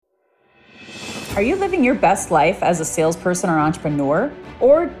Are you living your best life as a salesperson or entrepreneur?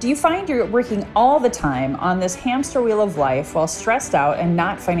 Or do you find you're working all the time on this hamster wheel of life while stressed out and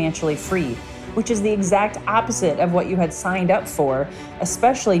not financially free, which is the exact opposite of what you had signed up for,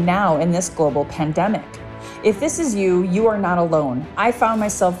 especially now in this global pandemic? If this is you, you are not alone. I found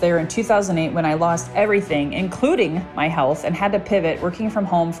myself there in 2008 when I lost everything, including my health, and had to pivot working from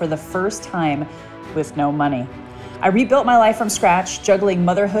home for the first time with no money. I rebuilt my life from scratch, juggling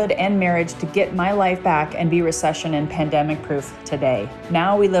motherhood and marriage to get my life back and be recession and pandemic proof today.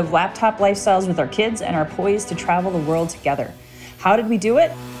 Now we live laptop lifestyles with our kids and are poised to travel the world together. How did we do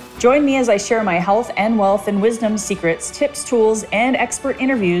it? Join me as I share my health and wealth and wisdom secrets, tips, tools, and expert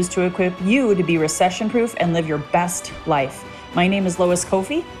interviews to equip you to be recession proof and live your best life. My name is Lois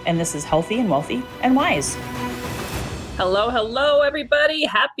Kofi, and this is Healthy and Wealthy and Wise. Hello, everybody.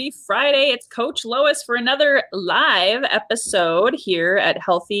 Happy Friday. It's Coach Lois for another live episode here at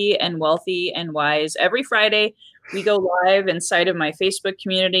Healthy and Wealthy and Wise. Every Friday, we go live inside of my Facebook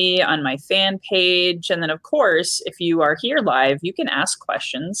community, on my fan page. And then, of course, if you are here live, you can ask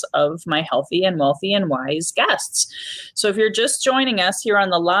questions of my Healthy and Wealthy and Wise guests. So if you're just joining us here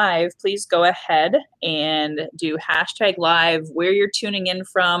on the live, please go ahead and do hashtag live, where you're tuning in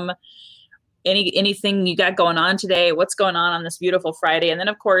from, anything you got going on today, what's going on this beautiful Friday. And then,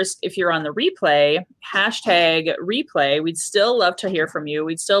 of course, if you're on the replay, hashtag replay. We'd still love to hear from you.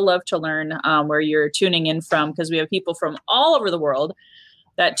 We'd still love to learn where you're tuning in from, because we have people from all over the world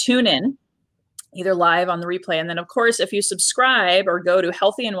that tune in, either live on the replay. And then, of course, if you subscribe or go to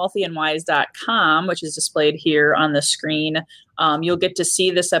healthyandwealthyandwise.com, which is displayed here on the screen, you'll get to see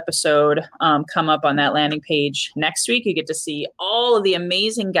this episode come up on that landing page next week. You get to see all of the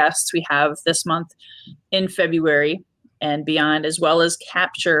amazing guests we have this month in February and beyond, as well as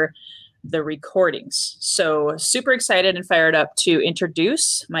capture the recordings. So super excited and fired up to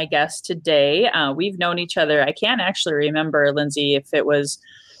introduce my guest today. We've known each other. I can't actually remember, Lindsay, if it was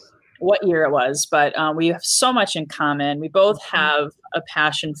what year it was, but we have so much in common. We both have a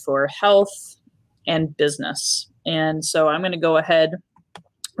passion for health and business. And so I'm going to go ahead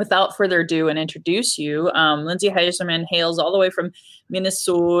without further ado and introduce you. Lindsay Heiserman hails all the way from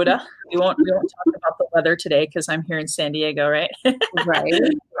Minnesota. We won't talk about the weather today because I'm here in San Diego, right? Right.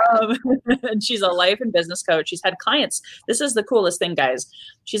 And she's a life and business coach. She's had clients. This is the coolest thing, guys.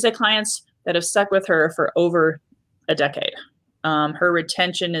 She's had clients that have stuck with her for over a decade. Her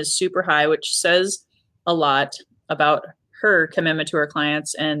retention is super high, which says a lot about her commitment to her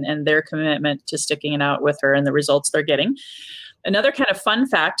clients and their commitment to sticking it out with her and the results they're getting. Another kind of fun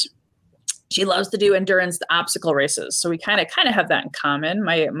fact, she loves to do endurance, the obstacle races. So we kind of have that in common.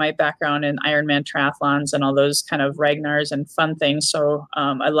 My background in Ironman triathlons and all those kind of Ragnars and fun things. So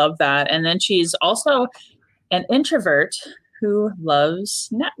I love that. And then she's also an introvert who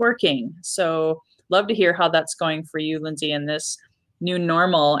loves networking. So love to hear how that's going for you, Lindsay, in this new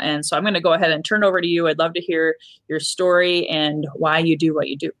normal. And so I'm going to go ahead and turn over to you. I'd love to hear your story and why you do what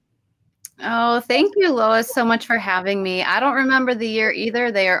you do. Oh, thank you, Lois, so much for having me. I don't remember the year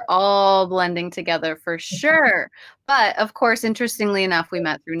either. They are all blending together for sure. But of course, interestingly enough, we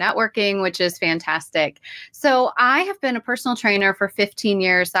met through networking, which is fantastic. So I have been a personal trainer for 15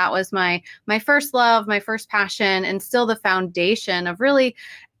 years. That was my first love, my first passion, and still the foundation of really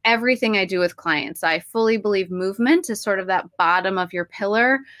everything I do with clients. I fully believe movement is sort of that bottom of your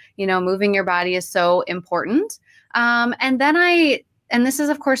pillar. You know, moving your body is so important. And this is,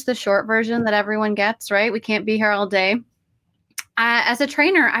 of course, the short version that everyone gets, right? We can't be here all day. As a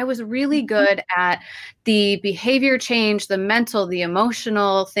trainer, I was really good at the behavior change, the mental, the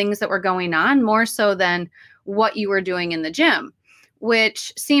emotional things that were going on, more so than what you were doing in the gym,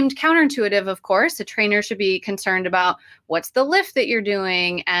 which seemed counterintuitive, of course. A trainer should be concerned about what's the lift that you're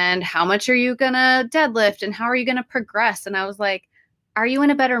doing and how much are you going to deadlift and how are you going to progress? And I was like, are you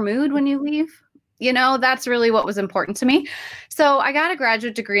in a better mood when you leave? You know, that's really what was important to me. So I got a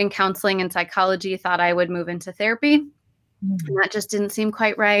graduate degree in counseling and psychology, thought I would move into therapy. And that just didn't seem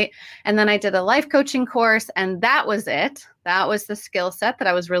quite right. And then I did a life coaching course, and that was it. That was the skill set that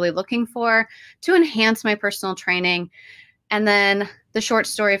I was really looking for to enhance my personal training. And then the short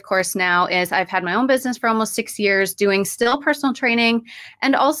story, of course, now is I've had my own business for almost 6 years, doing still personal training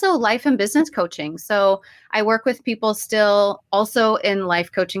and also life and business coaching. So I work with people still also in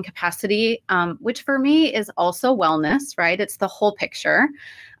life coaching capacity, which for me is also wellness, right? It's the whole picture.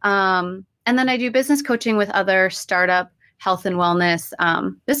 And then I do business coaching with other startup health and wellness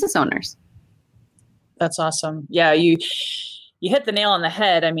business owners. That's awesome. Yeah, you hit the nail on the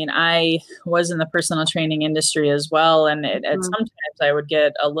head. I mean, I was in the personal training industry as well. And sometimes I would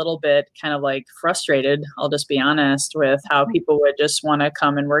get a little bit kind of like frustrated, I'll just be honest, with how people would just want to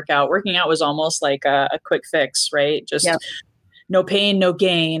come and work out. Working out was almost like a quick fix, right? Just no pain, no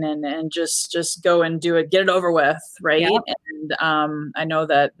gain, and just go and do it, get it over with, right? Yep. And I know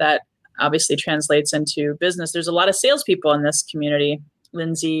that obviously translates into business. There's a lot of salespeople in this community,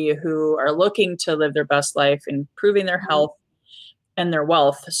 Lindsay, who are looking to live their best life, improving their health and their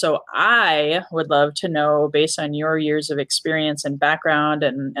wealth. So I would love to know, based on your years of experience and background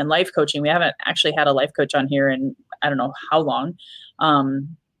and life coaching, we haven't actually had a life coach on here in I don't know how long.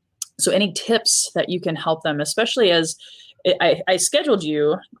 So any tips that you can help them, especially as I scheduled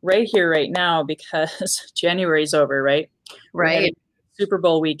you right here, right now, because January's over, right? Right. Super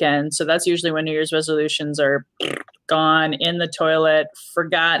Bowl weekend. So that's usually when New Year's resolutions are gone, in the toilet,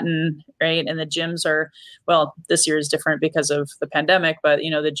 forgotten, right? And the gyms are, well, this year is different because of the pandemic, but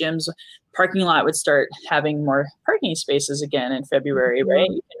the gyms parking lot would start having more parking spaces again in February, right?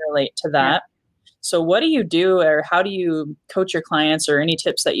 You can relate to that. Yeah. So what do you do, or how do you coach your clients, or any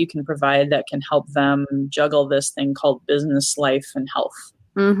tips that you can provide that can help them juggle this thing called business, life, and health?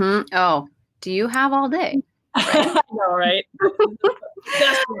 Mm-hmm. Oh, do you have all day? I know, right?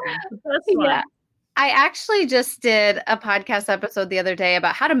 That's one. Yeah. I actually just did a podcast episode the other day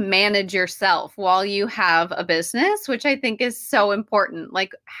about how to manage yourself while you have a business, which I think is so important.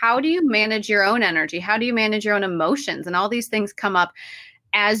 Like, how do you manage your own energy? How do you manage your own emotions? And all these things come up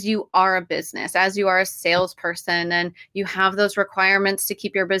as you are a business, as you are a salesperson, and you have those requirements to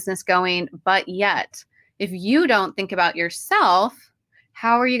keep your business going. But yet, if you don't think about yourself,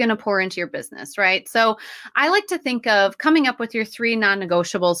 how are you going to pour into your business, right? So I like to think of coming up with your 3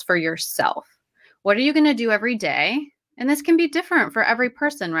 non-negotiables for yourself. What are you going to do every day? And this can be different for every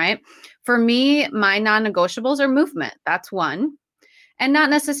person, right? For me, my non-negotiables are movement. That's one. And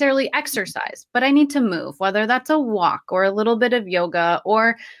not necessarily exercise, but I need to move, whether that's a walk or a little bit of yoga,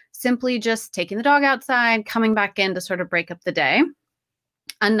 or simply just taking the dog outside, coming back in to sort of break up the day.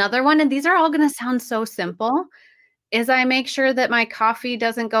 Another one, and these are all going to sound so simple, is I make sure that my coffee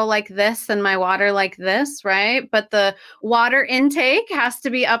doesn't go like this and my water like this, right? But the water intake has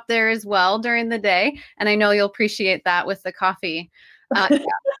to be up there as well during the day. And I know you'll appreciate that with the coffee.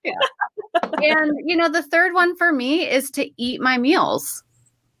 Yeah. And, the third one for me is to eat my meals.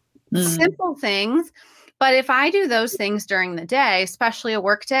 Simple things. But if I do those things during the day, especially a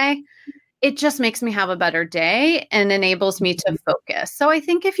work day, it just makes me have a better day and enables me to focus. So I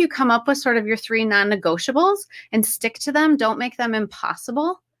think if you come up with sort of your 3 non-negotiables and stick to them, don't make them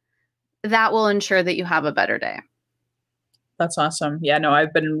impossible, that will ensure that you have a better day. That's awesome. Yeah, no,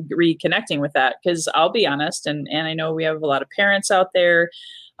 I've been reconnecting with that because I'll be honest, and I know we have a lot of parents out there.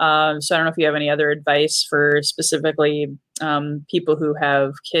 So I don't know if you have any other advice for specifically people who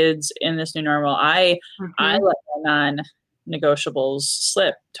have kids in this new normal. I let my non-negotiables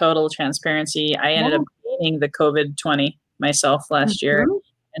slip. Total transparency. I ended up gaining the COVID-20 myself last year.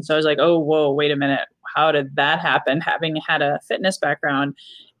 And so I was like, oh, whoa, wait a minute. How did that happen? Having had a fitness background,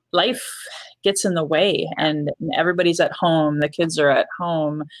 life gets in the way and everybody's at home. The kids are at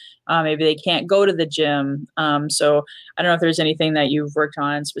home. Maybe they can't go to the gym. So I don't know if there's anything that you've worked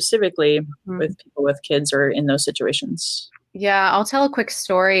on specifically with people with kids or in those situations. Yeah, I'll tell a quick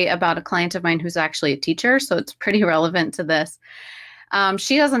story about a client of mine who's actually a teacher. So it's pretty relevant to this.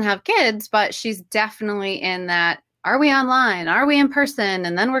 She doesn't have kids, but she's definitely in that, are we online? Are we in person?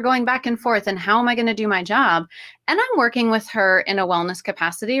 And then we're going back and forth. And how am I going to do my job? And I'm working with her in a wellness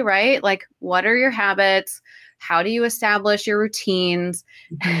capacity, right? Like, what are your habits? How do you establish your routines?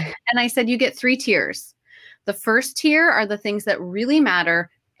 And I said, you get 3 tiers. The first tier are the things that really matter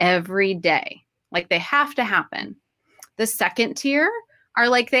every day. Like, they have to happen. The second tier are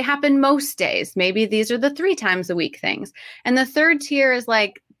like, they happen most days. Maybe these are the 3 times a week things. And the third tier is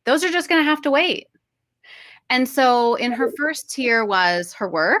like, those are just going to have to wait. And so in her first tier was her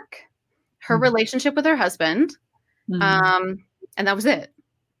work, her relationship with her husband, and that was it.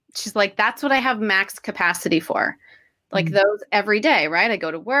 She's like, that's what I have max capacity for. Like those every day, right? I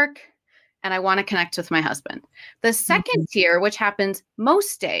go to work and I want to connect with my husband. The second tier, which happens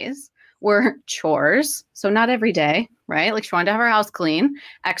most days, were chores. So not every day, right? Like she wanted to have her house clean,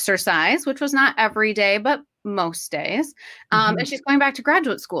 exercise, which was not every day, but most days. And she's going back to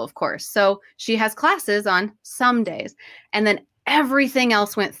graduate school, of course. So she has classes on some days. And then everything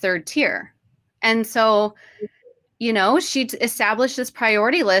else went third tier. And so, she established this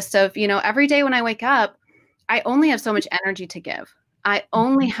priority list of, every day when I wake up, I only have so much energy to give. I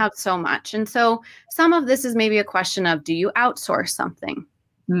only have so much. And so some of this is maybe a question of, do you outsource something?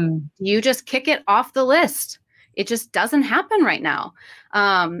 Do you just kick it off the list? It just doesn't happen right now.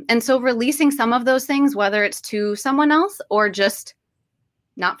 And so releasing some of those things, whether it's to someone else or just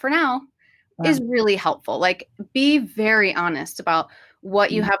not for now, is really helpful. Like, be very honest about what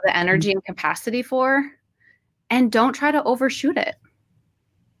you have the energy and capacity for, and don't try to overshoot it.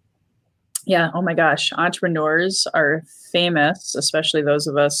 Yeah. Oh my gosh. Entrepreneurs are famous, especially those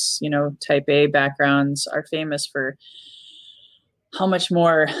of us, type A backgrounds, are famous for how much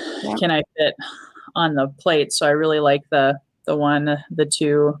more can I fit on the plate. So I really like the 1, the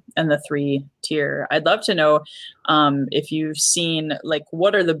 2, and the 3 tier. I'd love to know if you've seen, like,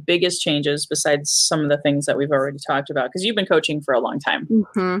 what are the biggest changes besides some of the things that we've already talked about? Because you've been coaching for a long time.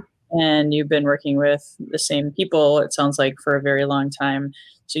 And you've been working with the same people, it sounds like, for a very long time.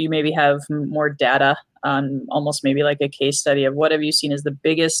 So you maybe have more data on almost maybe like a case study of what have you seen as the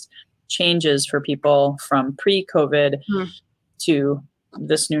biggest changes for people from pre-COVID to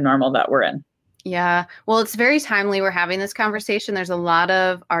this new normal that we're in. Yeah. Well, it's very timely we're having this conversation. There's a lot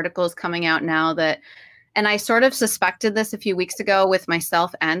of articles coming out now and I sort of suspected this a few weeks ago with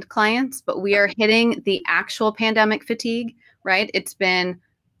myself and clients, but we are hitting the actual pandemic fatigue, right? It's been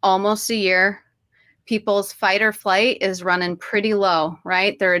almost a year. People's fight or flight is running pretty low,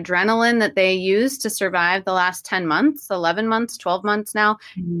 right? Their adrenaline that they used to survive the last 10 months, 11 months, 12 months now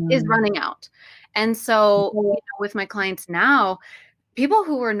is running out. And so with my clients now, people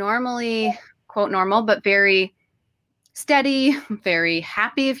who were normally, quote, normal, but very steady, very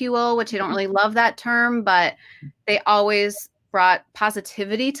happy, if you will, which I don't really love that term, but they always brought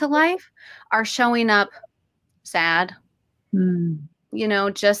positivity to life, are showing up sad,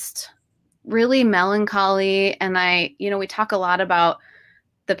 just really melancholy. And we talk a lot about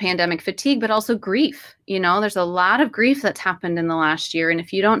the pandemic fatigue, but also grief. There's a lot of grief that's happened in the last year. And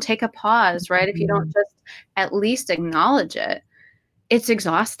if you don't take a pause, right, if you don't just at least acknowledge it, it's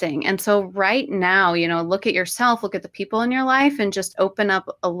exhausting. And so right now, look at yourself, look at the people in your life, and just open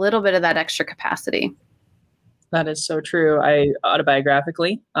up a little bit of that extra capacity. That is so true. I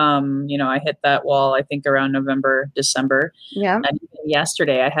autobiographically, I hit that wall, I think around November, December. Yeah. And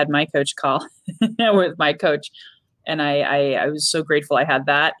yesterday I had my coach call with my coach, and I was so grateful I had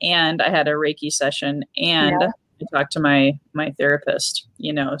that. And I had a Reiki session, and I talked to my therapist,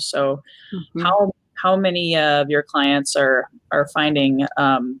 so how many of your clients are finding,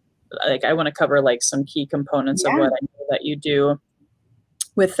 I want to cover like some key components of what I know that you do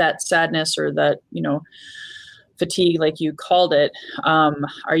with that sadness or that, fatigue, like you called it.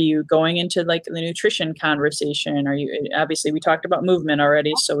 Are you going into like the nutrition conversation? Obviously we talked about movement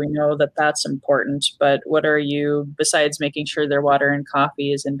already, so we know that that's important, but what are you, besides making sure their water and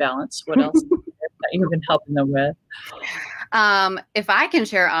coffee is in balance, what else that you've been helping them with? If I can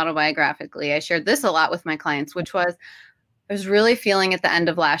share autobiographically, I shared this a lot with my clients, which was, I was really feeling at the end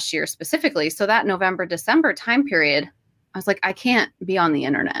of last year specifically. So that November, December time period, I was like, I can't be on the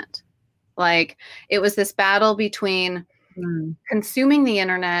internet. Like, it was this battle between consuming the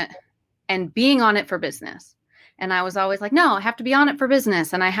internet and being on it for business. And I was always like, no, I have to be on it for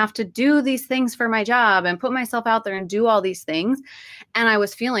business. And I have to do these things for my job and put myself out there and do all these things. And I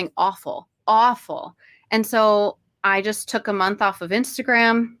was feeling awful. And so I just took a month off of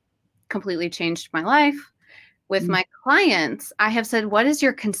Instagram, completely changed my life. With my clients, I have said, what is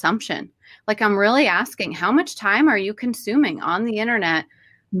your consumption? Like, I'm really asking, how much time are you consuming on the internet?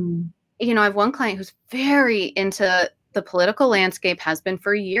 I have one client who's very into the political landscape, has been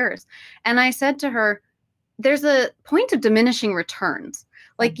for years. And I said to her, there's a point of diminishing returns.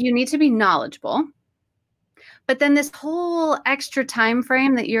 Like, you need to be knowledgeable. But then this whole extra time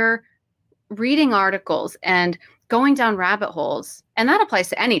frame that you're reading articles and going down rabbit holes, and that applies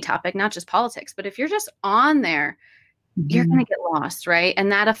to any topic, not just politics, but if you're just on there, you're going to get lost, right?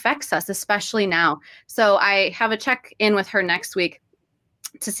 And that affects us, especially now. So I have a check-in with her next week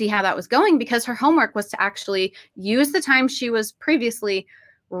to see how that was going, because her homework was to actually use the time she was previously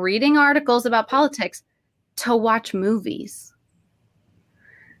reading articles about politics to watch movies.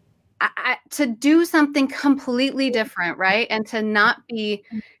 To do something completely different, right? And to not be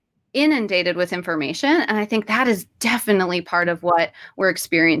inundated with information. And I think that is definitely part of what we're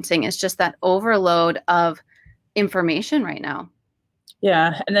experiencing, is just that overload of information right now.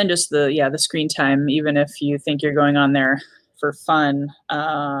 Yeah. And then just the screen time, even if you think you're going on there for fun,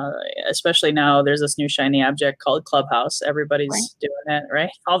 especially now there's this new shiny object called Clubhouse. Everybody's doing it, right?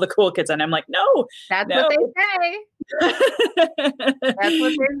 All the cool kids. And I'm like, no. That's what they say. That's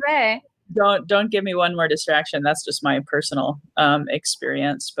what they say. Don't give me one more distraction. That's just my personal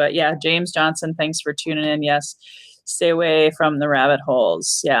experience. But yeah, James Johnson, thanks for tuning in. Yes, stay away from the rabbit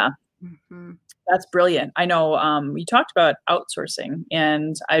holes. Yeah. That's brilliant. I know you talked about outsourcing,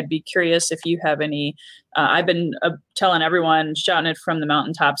 and I'd be curious if you have any. I've been telling everyone, shouting it from the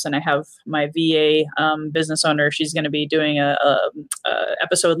mountaintops, and I have my VA business owner. She's going to be doing a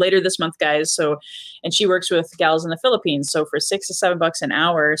episode later this month, guys. So, and she works with gals in the Philippines. So for $6 to $7 an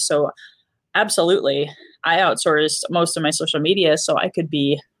hour. So absolutely, I outsourced most of my social media, so I could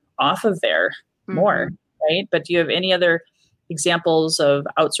be off of there more, right? But do you have any other examples of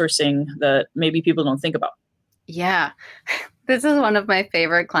outsourcing that maybe people don't think about? Yeah. This is one of my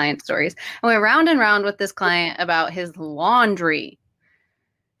favorite client stories. I went round and round with this client about his laundry.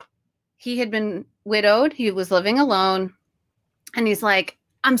 He had been widowed. He was living alone. And he's like,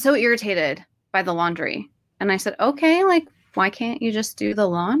 I'm so irritated by the laundry. And I said, okay, like, why can't you just do the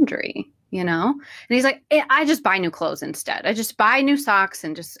laundry? You know? And he's like, I just buy new clothes instead. I just buy new socks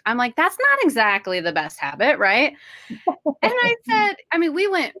and I'm like, that's not exactly the best habit, right? And I said, I mean, we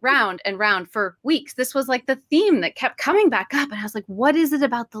went round and round for weeks. This was like the theme that kept coming back up. And I was like, what is it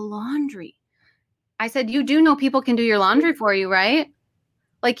about the laundry? I said, you do know people can do your laundry for you, right?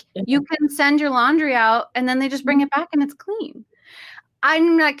 Like you can send your laundry out and then they just bring it back and it's clean.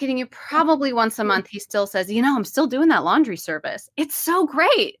 I'm not kidding you. Probably once a month, he still says, I'm still doing that laundry service. It's so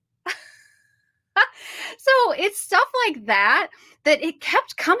great. So it's stuff like that it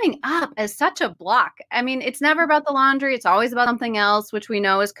kept coming up as such a block. I mean, it's never about the laundry. It's always about something else, which we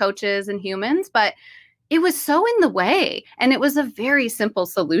know as coaches and humans, but it was so in the way. And it was a very simple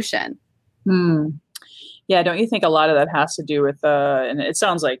solution. Yeah. Don't you think a lot of that has to do with, and it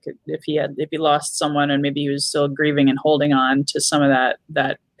sounds like if he lost someone and maybe he was still grieving and holding on to some of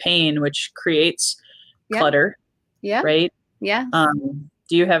that pain, which creates clutter. Yeah. Right. Yeah.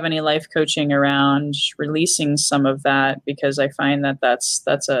 Do you have any life coaching around releasing some of that? Because I find that's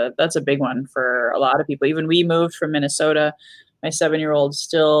a big one for a lot of people. Even we moved from Minnesota. My 7-year-old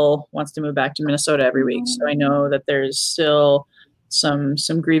still wants to move back to Minnesota every week. So I know that there's still some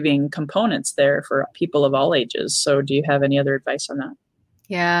grieving components there for people of all ages. So do you have any other advice on that?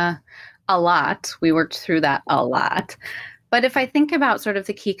 Yeah, a lot. We worked through that a lot. But if I think about sort of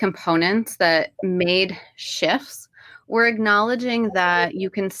the key components that made shifts, we're acknowledging that you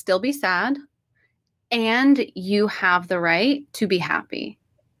can still be sad and you have the right to be happy,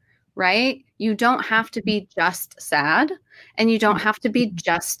 right? You don't have to be just sad and you don't have to be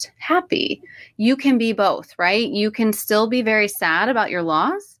just happy. You can be both, right? You can still be very sad about your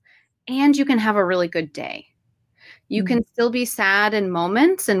loss and you can have a really good day. You can still be sad in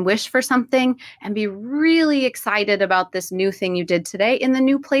moments and wish for something and be really excited about this new thing you did today in the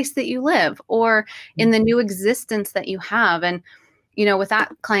new place that you live or in the new existence that you have. And, with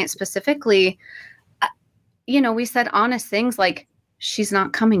that client specifically, we said honest things like, she's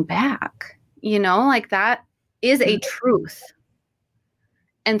not coming back, like that is a truth.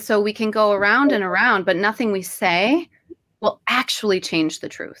 And so we can go around and around, but nothing we say will actually change the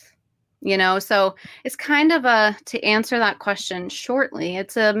truth. So it's kind of to answer that question shortly,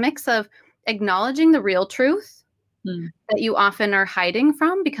 it's a mix of acknowledging the real truth that you often are hiding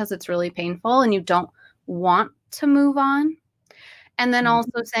from because it's really painful and you don't want to move on. And then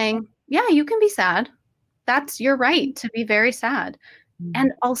also saying, yeah, you can be sad. That's your right to be very sad.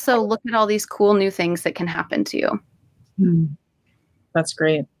 And also look at all these cool new things that can happen to you. That's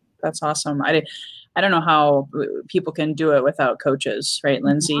great. That's awesome. I don't know how people can do it without coaches, right,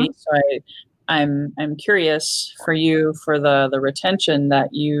 Lindsay? So I'm curious for you for the retention that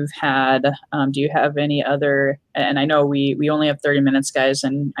you've had. Do you have any other? And I know we only have 30 minutes, guys,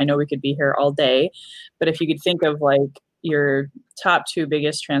 and I know we could be here all day. But if you could think of like your top 2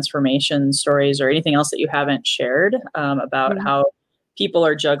 biggest transformation stories or anything else that you haven't shared about how people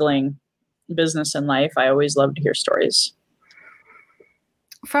are juggling business and life, I always love to hear stories.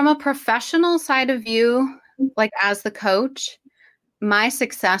 From a professional side of view, like as the coach, my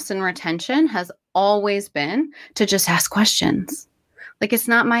success and retention has always been to just ask questions. Like it's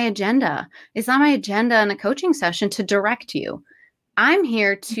not my agenda. It's not my agenda in a coaching session to direct you. I'm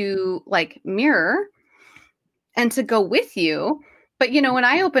here to like mirror and to go with you. But when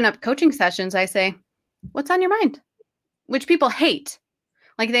I open up coaching sessions, I say, what's on your mind? Which people hate.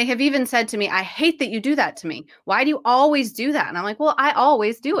 Like they have even said to me, I hate that you do that to me. Why do you always do that? And I'm like, well, I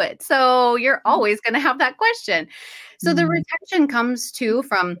always do it. So you're always going to have that question. So the retention comes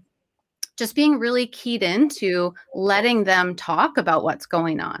from just being really keyed into letting them talk about what's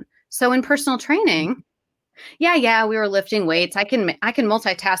going on. So in personal training, yeah, we were lifting weights. I can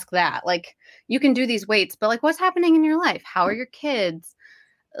multitask that. Like you can do these weights, but like what's happening in your life? How are your kids?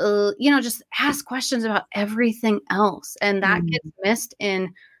 Just ask questions about everything else. And that gets missed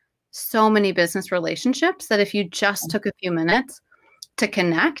in so many business relationships that if you just took a few minutes to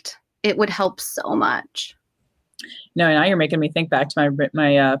connect, it would help so much. No, now you're making me think back to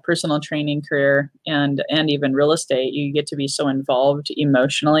my personal training career and even real estate. You get to be so involved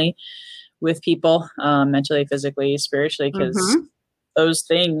emotionally with people, mentally, physically, spiritually, because those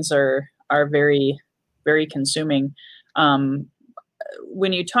things are very, very consuming.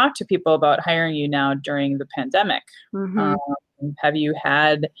 When you talk to people about hiring you now during the pandemic, have you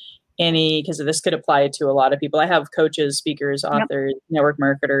had any, because this could apply to a lot of people. I have coaches, speakers, authors, network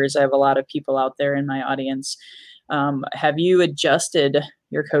marketers. I have a lot of people out there in my audience. Have you adjusted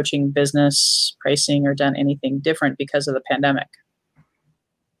your coaching business pricing or done anything different because of the pandemic?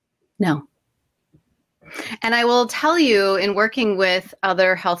 No. And I will tell you, in working with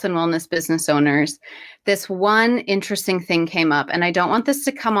other health and wellness business owners, this one interesting thing came up, and I don't want this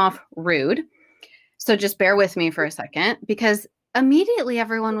to come off rude. So just bear with me for a second, because immediately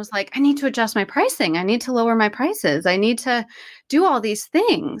everyone was like, I need to adjust my pricing. I need to lower my prices. I need to do all these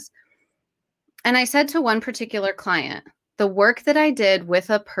things. And I said to one particular client, the work that I did with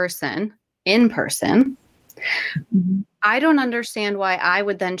a person in person, I don't understand why I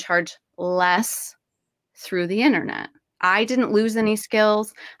would then charge less through the internet. I didn't lose any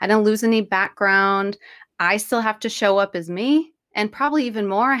skills. I didn't lose any background. I still have to show up as me. And probably even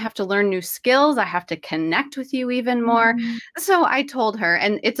more, I have to learn new skills. I have to connect with you even more. So I told her,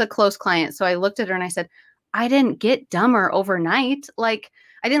 and it's a close client. So I looked at her and I said, I didn't get dumber overnight. Like,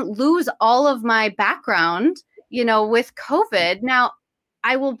 I didn't lose all of my background, with COVID. Now,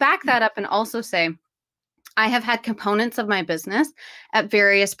 I will back that up and also say, I have had components of my business at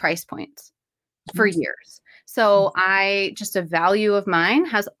various price points for years. So just a value of mine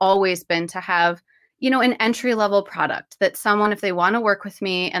has always been to have, an entry level product that someone, if they want to work with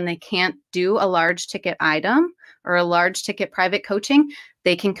me and they can't do a large ticket item or a large ticket private coaching,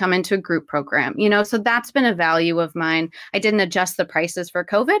 they can come into a group program, so that's been a value of mine. I didn't adjust the prices for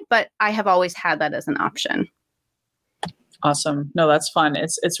COVID, but I have always had that as an option. Awesome. No, that's fun.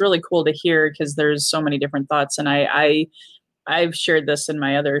 It's really cool to hear, because there's so many different thoughts. And I've shared this in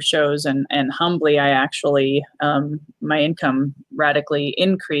my other shows, and humbly, I actually, my income radically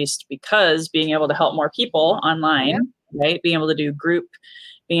increased because being able to help more people online, right? Being able to do group,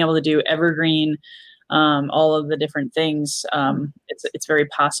 being able to do evergreen, all of the different things. It's very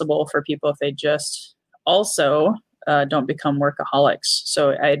possible for people if they just also don't become workaholics.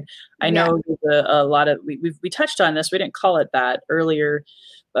 So I know there's a lot of, we touched on this, we didn't call it that earlier,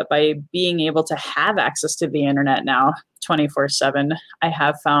 but by being able to have access to the internet now 24/7, I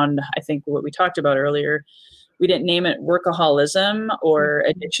have found, I think what we talked about earlier, we didn't name it workaholism or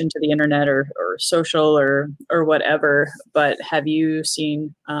addiction to the internet or social or whatever, but have you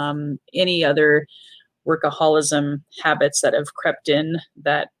seen any other workaholism habits that have crept in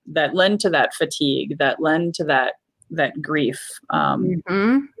that lend to that fatigue, that lend to that grief?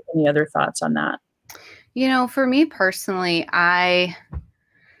 Any other thoughts on that? For me personally, I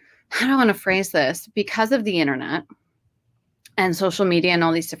don't want to phrase this, because of the internet and social media and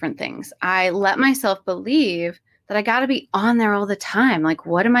all these different things, I let myself believe that I got to be on there all the time. Like,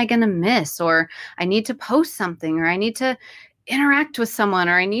 what am I going to miss? Or I need to post something, or I need to interact with someone,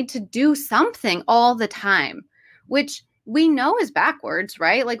 or I need to do something all the time, which we know is backwards,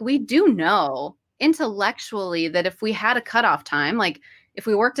 right? Like, we do know intellectually that if we had a cutoff time, like if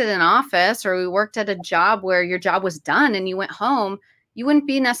we worked at an office or we worked at a job where your job was done and you went home, you wouldn't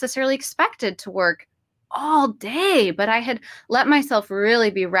be necessarily expected to work all day. But I had let myself really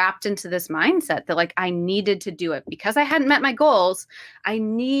be wrapped into this mindset that, like, I needed to do it because I hadn't met my goals. I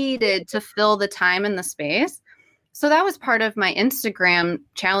needed to fill the time and the space. So that was part of my Instagram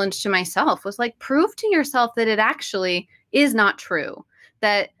challenge to myself, was like, prove to yourself that it actually is not true,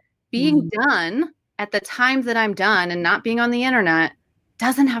 that being done at the time that I'm done and not being on the internet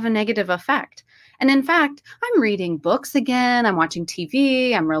doesn't have a negative effect. And in fact, I'm reading books again, I'm watching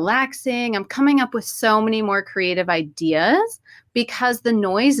TV, I'm relaxing, I'm coming up with so many more creative ideas because the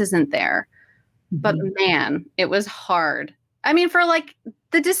noise isn't there. But man, it was hard. I mean,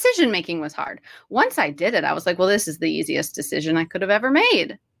 the decision making was hard. Once I did it, I was like, well, this is the easiest decision I could have ever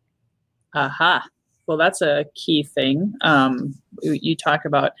made. Aha. Well, that's a key thing. You talk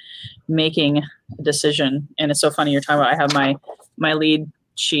about making a decision, and it's so funny you're talking about, I have my lead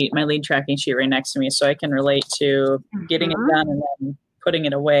tracking sheet right next to me, so I can relate to getting it done and then putting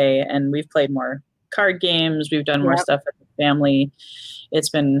it away. And we've played more card games. We've done more stuff with the family. It's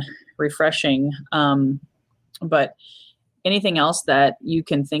been refreshing. But anything else that you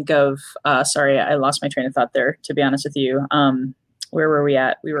can think of? Sorry, I lost my train of thought there, to be honest with you. Where were we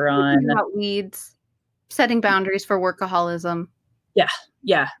at? We were on about weeds, setting boundaries for workaholism. Yeah.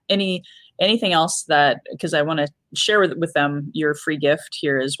 yeah, anything else that, because I want to share with them your free gift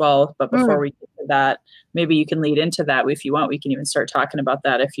here as well. But before we get to that, maybe you can lead into that. If you want, we can even start talking about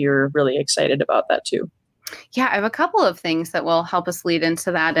that if you're really excited about that too. Yeah, I have a couple of things that will help us lead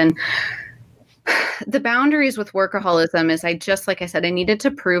into that. And the boundaries with workaholism is like I said, I needed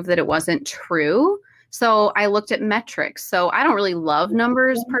to prove that it wasn't true. So I looked at metrics. So I don't really love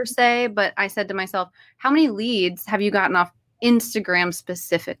numbers per se, but I said to myself, how many leads have you gotten off Instagram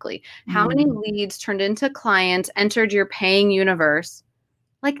specifically? How many leads turned into clients, entered your paying universe?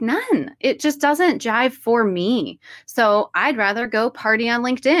 Like none. It just doesn't jive for me. So I'd rather go party on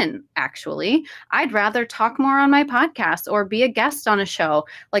LinkedIn, actually. I'd rather talk more on my podcast or be a guest on a show,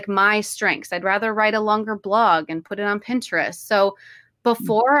 like my strengths. I'd rather write a longer blog and put it on Pinterest. So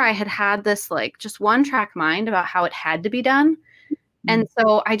before I had this like just one track mind about how it had to be done. And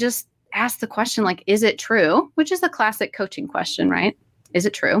so I just asked the question, like, is it true? Which is a classic coaching question, right? Is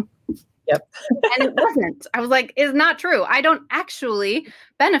it true? Yep. And it wasn't. I was like, it's not true. I don't actually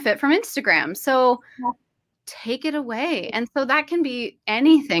benefit from Instagram. So take it away. And so that can be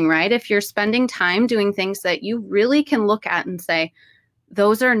anything, right? If you're spending time doing things that you really can look at and say,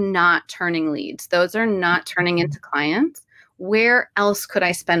 those are not turning leads. Those are not turning into clients. Where else could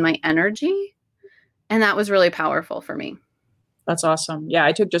I spend my energy? And that was really powerful for me. That's awesome. Yeah.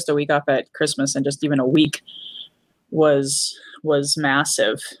 I took just a week off at Christmas, and just even a week was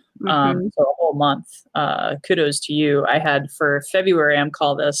massive. So a whole month, kudos to you. I had for February, I'm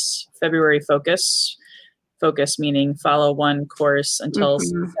called this February focus meaning follow one course until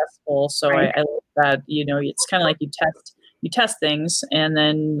successful. So right. I like that, it's kind of like you test things, and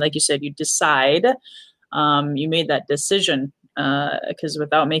then, like you said, you decide, you made that decision, because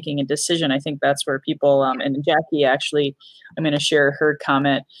without making a decision, I think that's where people, and Jackie, actually, I'm going to share her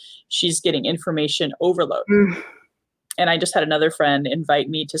comment. She's getting information overload. And I just had another friend invite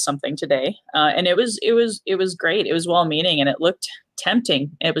me to something today, and it was great. It was well-meaning, and it looked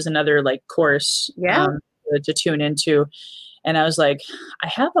tempting. It was another like course to tune into, and I was like, I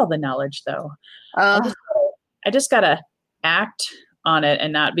have all the knowledge though. I just gotta act on it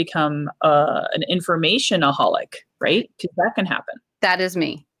and not become an informationaholic, right? Because that can happen. That is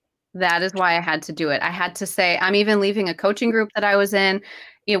me. That is why I had to do it. I had to say, I'm even leaving a coaching group that I was in,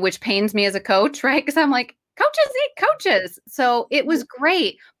 which pains me as a coach, right? Because I'm like, coaches need coaches. So it was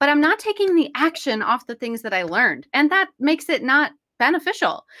great, but I'm not taking the action off the things that I learned. And that makes it not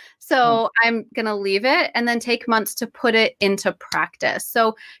beneficial. So I'm going to leave it and then take months to put it into practice.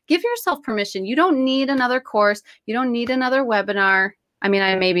 So give yourself permission. You don't need another course. You don't need another webinar. I mean,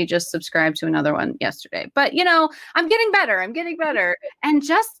 I maybe just subscribed to another one yesterday, but I'm getting better. And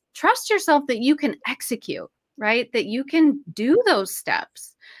just trust yourself that you can execute, right? That you can do those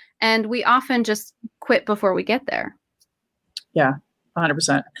steps. And we often just quit before we get there. Yeah,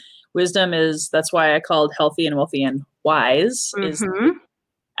 100%. Wisdom that's why I called Healthy and Wealthy and Wise, is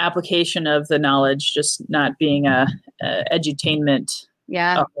application of the knowledge, just not being a edutainment.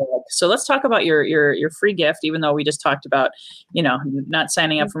 Yeah. So let's talk about your free gift, even though we just talked about, not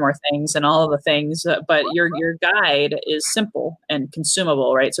signing up for more things and all of the things, but your guide is simple and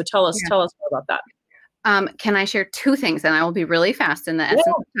consumable, right? So tell us more about that. Can I share two things? And I will be really fast in the essence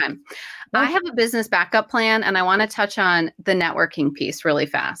of time. Yeah. I have a business backup plan, and I want to touch on the networking piece really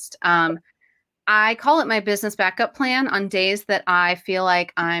fast. I call it my business backup plan on days that I feel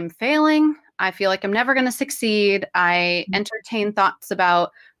like I'm failing. I feel like I'm never going to succeed. I entertain thoughts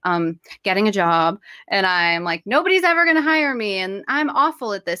about getting a job, and I'm like, nobody's ever going to hire me, and I'm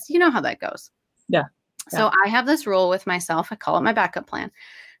awful at this. You know how that goes. Yeah. So I have this rule with myself. I call it my backup plan,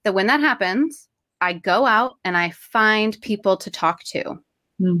 that when that happens, I go out and I find people to talk to.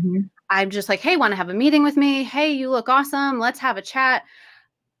 I'm just like, hey, want to have a meeting with me? Hey, you look awesome. Let's have a chat.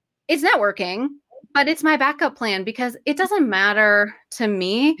 It's networking, but it's my backup plan, because it doesn't matter to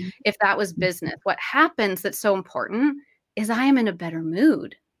me if that was business. What happens that's so important is I am in a better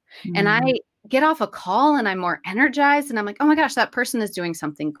mood, and I get off a call and I'm more energized, and I'm like, oh my gosh, that person is doing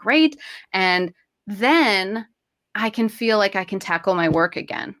something great. And then I can feel like I can tackle my work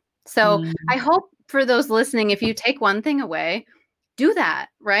again. So I hope for those listening, if you take one thing away, do that,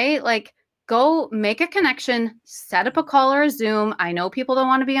 right? Like, go make a connection, set up a call or a Zoom. I know people don't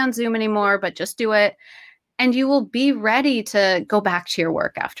want to be on Zoom anymore, but just do it. And you will be ready to go back to your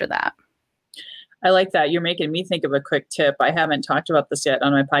work after that. I like that. You're making me think of a quick tip. I haven't talked about this yet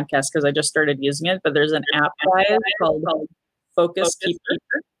on my podcast because I just started using it, but there's an app called Focus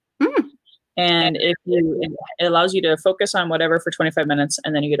Keeper. And it allows you to focus on whatever for 25 minutes,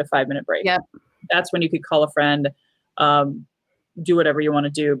 and then you get a 5-minute break. Yep. That's when you could call a friend, do whatever you want to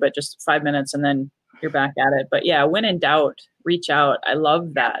do, but just 5 minutes, and then you're back at it. But yeah, when in doubt, reach out. I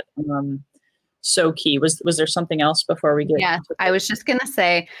love that. So key. Was there something else before we get? Yeah, I was just going to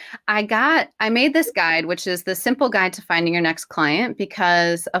say, I made this guide, which is the simple guide to finding your next client,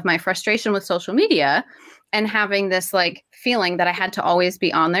 because of my frustration with social media and having this like feeling that I had to always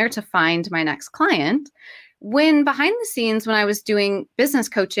be on there to find my next client. When behind the scenes, when I was doing business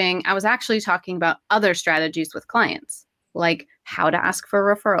coaching, I was actually talking about other strategies with clients, like how to ask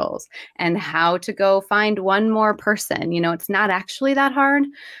for referrals and how to go find one more person. It's not actually that hard.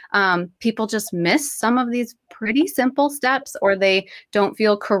 People just miss some of these pretty simple steps, or they don't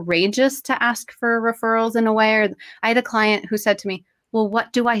feel courageous to ask for referrals in a way. Or I had a client who said to me, well,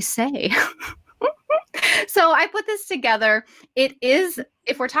 what do I say? So I put this together. It is,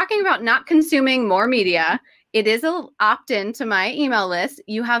 if we're talking about not consuming more media, it is an opt-in to my email list.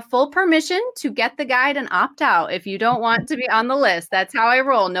 You have full permission to get the guide and opt out if you don't want to be on the list. That's how I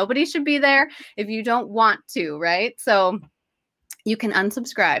roll. Nobody should be there if you don't want to, right? So you can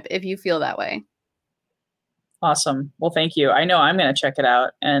unsubscribe if you feel that way. Awesome. Well, thank you. I know I'm going to check it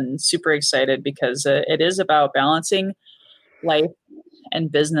out, and super excited because it is about balancing life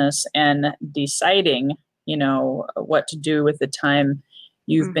and business and deciding, what to do with the time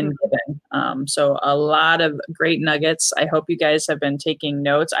you've been given. So a lot of great nuggets. I hope you guys have been taking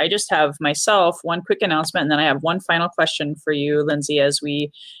notes. I just have myself one quick announcement, and then I have one final question for you, Lindsay, as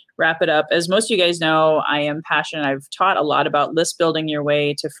we wrap it up. As most of you guys know, I am passionate. I've taught a lot about list building your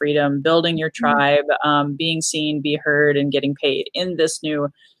way to freedom, building your tribe, being seen, be heard, and getting paid in this new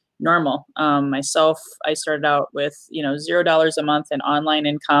normal. Myself, I started out with, $0 a month in online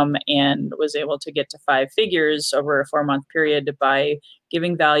income and was able to get to 5 figures over a 4-month period by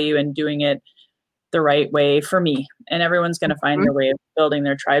giving value and doing it the right way for me. And everyone's going to find their way of building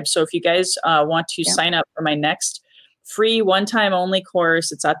their tribe. So if you guys want to sign up for my next free one-time only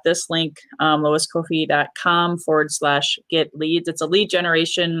course, it's at this link, loiscoffey.com/get leads. It's a lead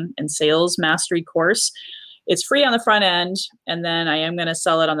generation and sales mastery course. It's free on the front end, and then I am going to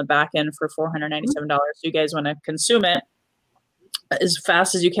sell it on the back end for $497. So you guys want to consume it as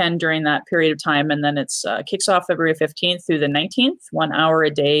fast as you can during that period of time. And then it's kicks off February 15th through the 19th. 1 hour a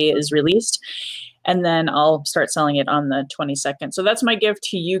day is released. And then I'll start selling it on the 22nd. So that's my gift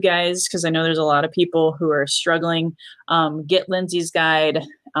to you guys, because I know there's a lot of people who are struggling. Get Lindsay's guide,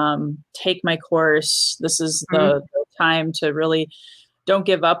 take my course. This is the time to really don't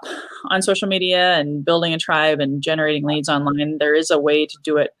give up on social media and building a tribe and generating leads online. There is a way to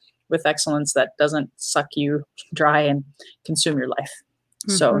do it with excellence that doesn't suck you dry and consume your life.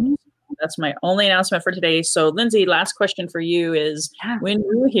 So that's my only announcement for today. So Lindsay, last question for you is, when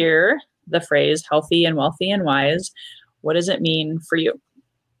you hear the phrase healthy and wealthy and wise, what does it mean for you?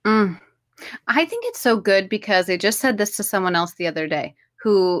 I think it's so good because I just said this to someone else the other day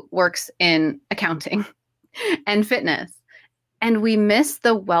who works in accounting and fitness. And we miss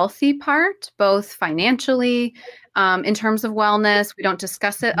the wealthy part, both financially, in terms of wellness. We don't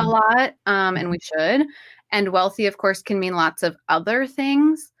discuss it a lot, and we should. And wealthy, of course, can mean lots of other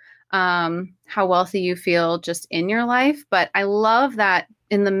things, how wealthy you feel just in your life. But I love that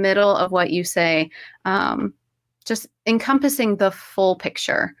in the middle of what you say, just encompassing the full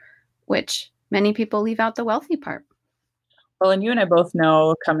picture, which many people leave out the wealthy part. Well, and you and I both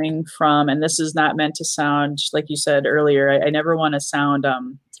know, coming from, and this is not meant to sound, like you said earlier, I never want to sound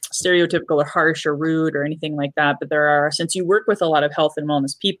stereotypical or harsh or rude or anything like that. But there are, since you work with a lot of health and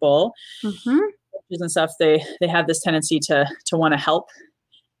wellness people and stuff, they have this tendency to want to help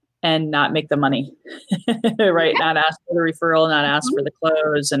and not make the money, right? Not ask for the referral, not ask for the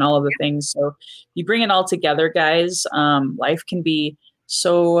close and all of the things. So you bring it all together, guys. Life can be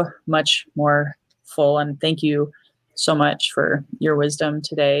so much more full. And thank you so much for your wisdom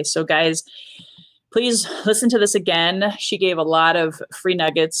today. So guys, please listen to this again. She gave a lot of free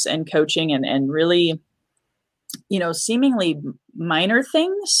nuggets and coaching and really, seemingly minor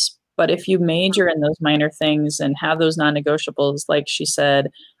things. But if you major in those minor things and have those non-negotiables, like she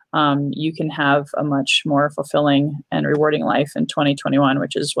said, you can have a much more fulfilling and rewarding life in 2021,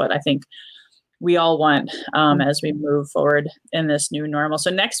 which is what I think we all want as we move forward in this new normal.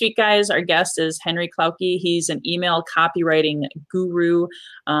 So next week, guys, our guest is Henry Klauke. He's an email copywriting guru.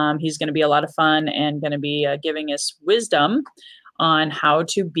 He's going to be a lot of fun and going to be giving us wisdom on how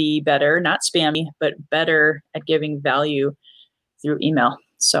to be better, not spammy, but better at giving value through email.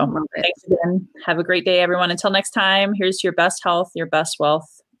 So thanks again. Have a great day, everyone. Until next time, here's your best health, your best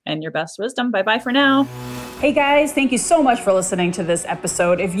wealth, and your best wisdom. Bye-bye for now. Hey guys, thank you so much for listening to this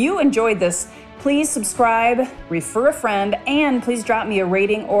episode. If you enjoyed this, please subscribe, refer a friend, and please drop me a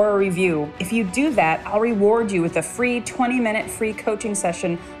rating or a review. If you do that, I'll reward you with a free 20-minute free coaching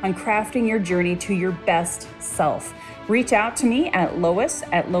session on crafting your journey to your best self. Reach out to me at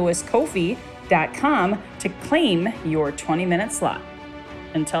lois@loiscoffey.com to claim your 20-minute slot.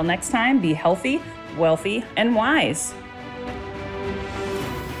 Until next time, be healthy, wealthy, and wise.